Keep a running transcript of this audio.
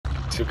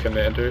to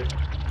commander.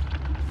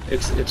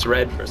 It's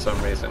red for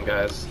some reason,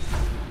 guys.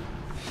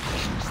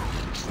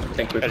 I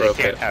think we broke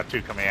You can't it. have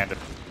two commanders.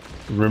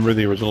 Remember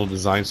the original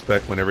design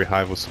spec when every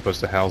hive was supposed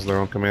to house their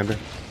own commander?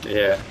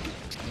 Yeah.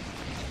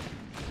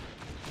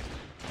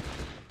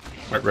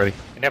 Alright, ready.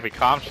 And every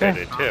comm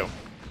shaded too.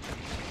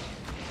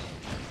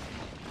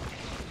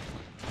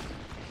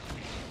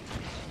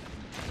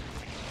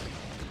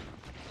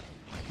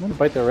 I'm gonna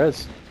bite their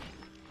res.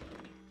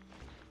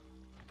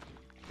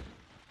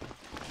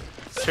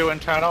 Two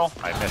internal.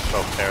 I missed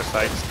both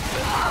parasites.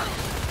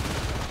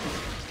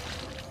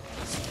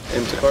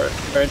 Into bar,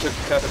 or into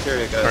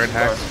cafeteria, guys. Alright,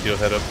 Bar. Hacks, you'll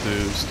head up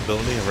to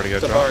stability. I've already got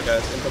Into drop. bar,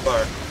 guys. Into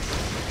bar.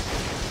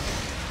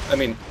 I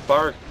mean,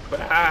 bar.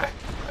 I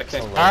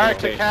can't. Alright,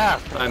 to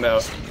calf. I'm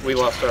out. We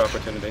lost our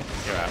opportunity.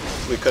 You're out.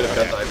 We could have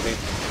got the IP.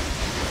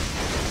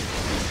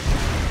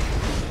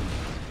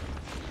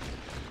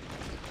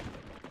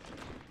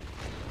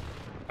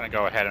 I'm gonna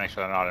go ahead and make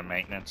sure they're not in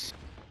maintenance.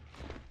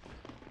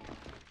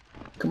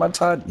 Come on,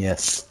 Todd.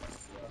 Yes.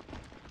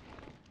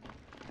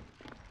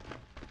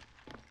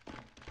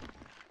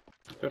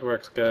 Good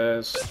work,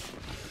 guys.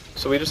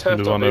 So we just have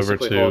Move to on over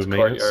basically to hold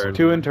maintenance. courtyard.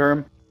 2 in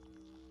term.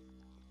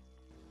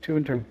 2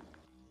 in term.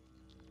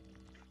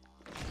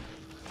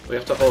 We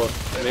have to hold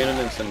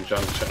maintenance and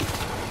junction.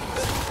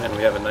 And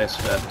we have a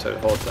nice net to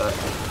hold that.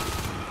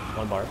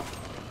 1 bar.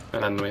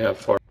 And then we have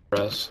 4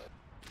 res.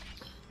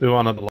 Move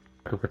on up the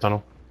locker for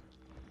tunnel.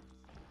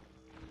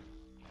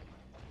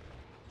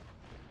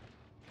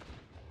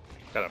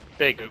 Got a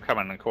big group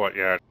coming in the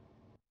courtyard.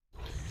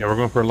 Yeah, we're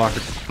going for a locker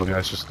tunnel,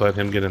 guys. Just let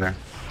him get in there.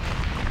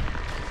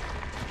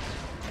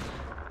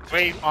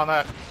 3 on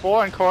the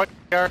 4 in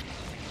courtyard.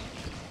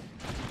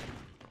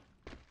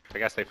 I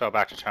guess they fell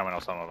back to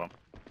terminal, some of them.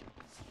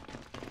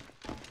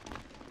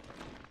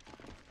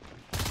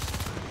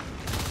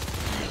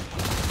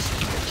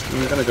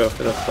 I'm gonna go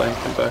for the flank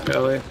and back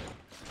alley.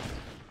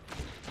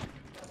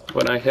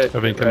 When I hit,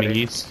 I've been get coming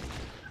ready. east.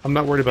 I'm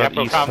not worried about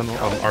Yeah, east come. tunnel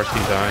RT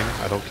dying.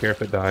 I don't care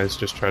if it dies.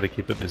 Just try to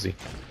keep it busy.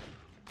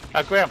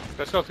 Grim,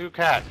 let's go through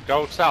Cat.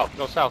 Go south,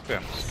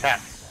 Grim.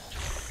 Cat.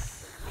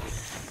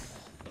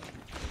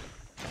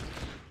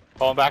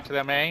 Pulling back to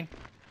their main.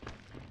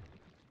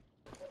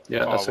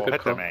 Yeah, that's a we'll good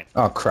hit their call. main.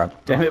 Oh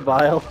crap. Damn it,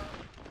 Vile.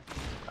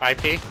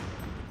 IP.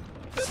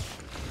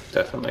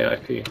 Definitely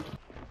IP.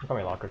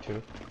 Probably locker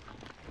 2.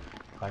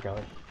 Back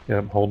alley.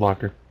 Yeah, hold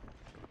locker.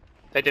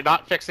 They did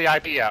not fix the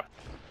IP up.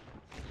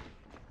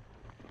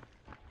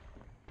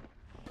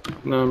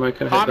 No, Mike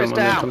can hit Calm them is when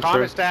they down, come calm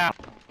through. is down.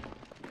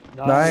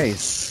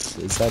 Nice.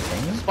 Is that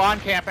thing? Spawn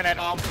camping at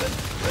home.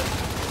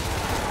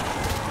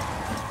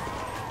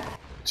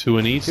 2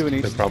 in east. 2 in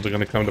They're east. probably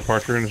going to come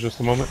departure in just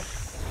a moment.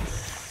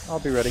 I'll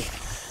be ready.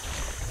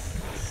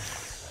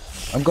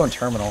 I'm going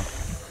terminal.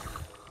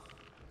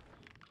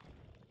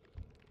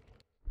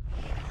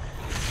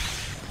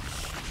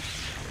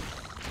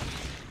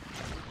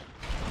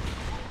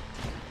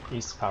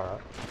 East power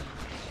up.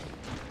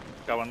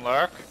 Go and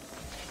lurk.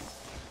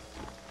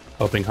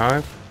 Helping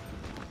hive.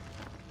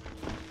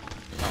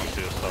 I'll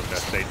do a slow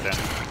death state then.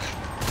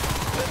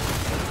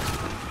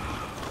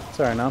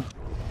 Sorry, no.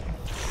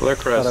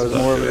 Lurk res. Thought I was is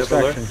up. more of Do a we have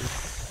lurk?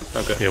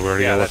 distraction. Okay. Yeah, we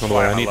already Yeah, got that's one on the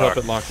way. why I I'm need locked.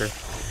 help at locker.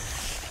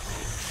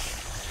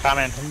 Come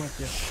in. I'm with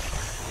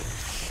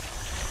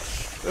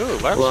you. Ooh,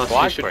 lurk Lost, you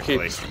fly should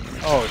quickly.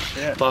 keep. Oh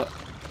shit.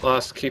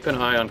 Lost, keep an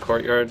eye on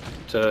courtyard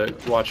to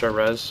watch our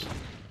res.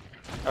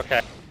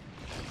 Okay.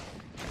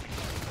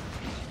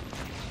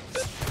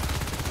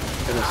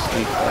 Gonna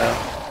sneak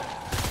that.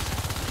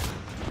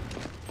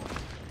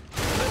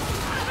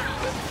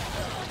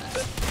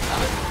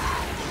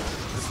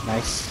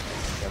 Nice.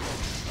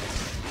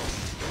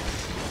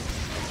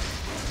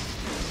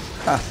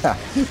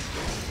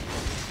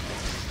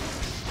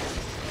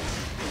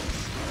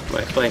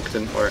 My flank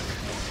didn't work.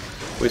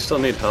 We still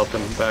need help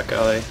in back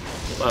alley,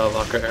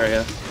 locker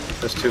area.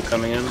 There's 2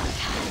 coming in.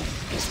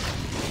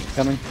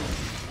 Coming.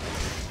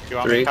 Do you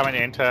want 3. me coming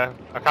into?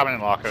 Coming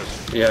in lockers.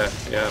 Yeah,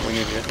 we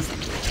need you.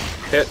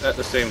 Hit at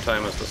the same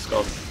time as the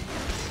skull.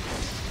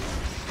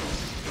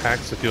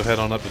 Hacks, if you'll head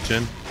on up to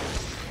Jin.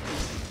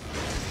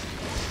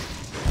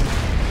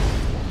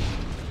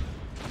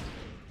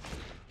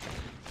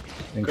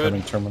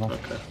 Incoming terminal.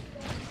 Okay.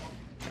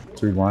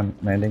 3-1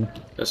 landing.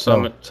 There's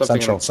something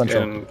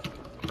Central. in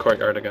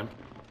courtyard again.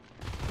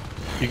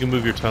 You can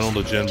move your tunnel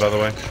to Jin, by the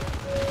way.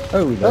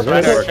 Oh, Right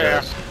that's there. work,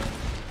 Chair. guys.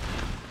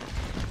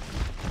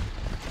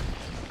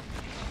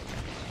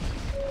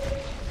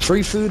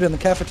 free food in the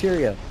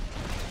cafeteria.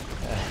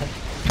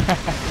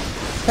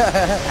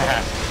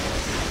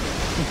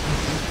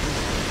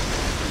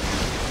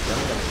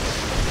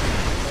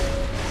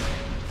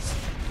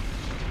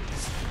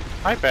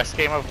 My best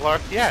game of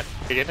lurk yet.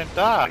 He didn't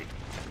die.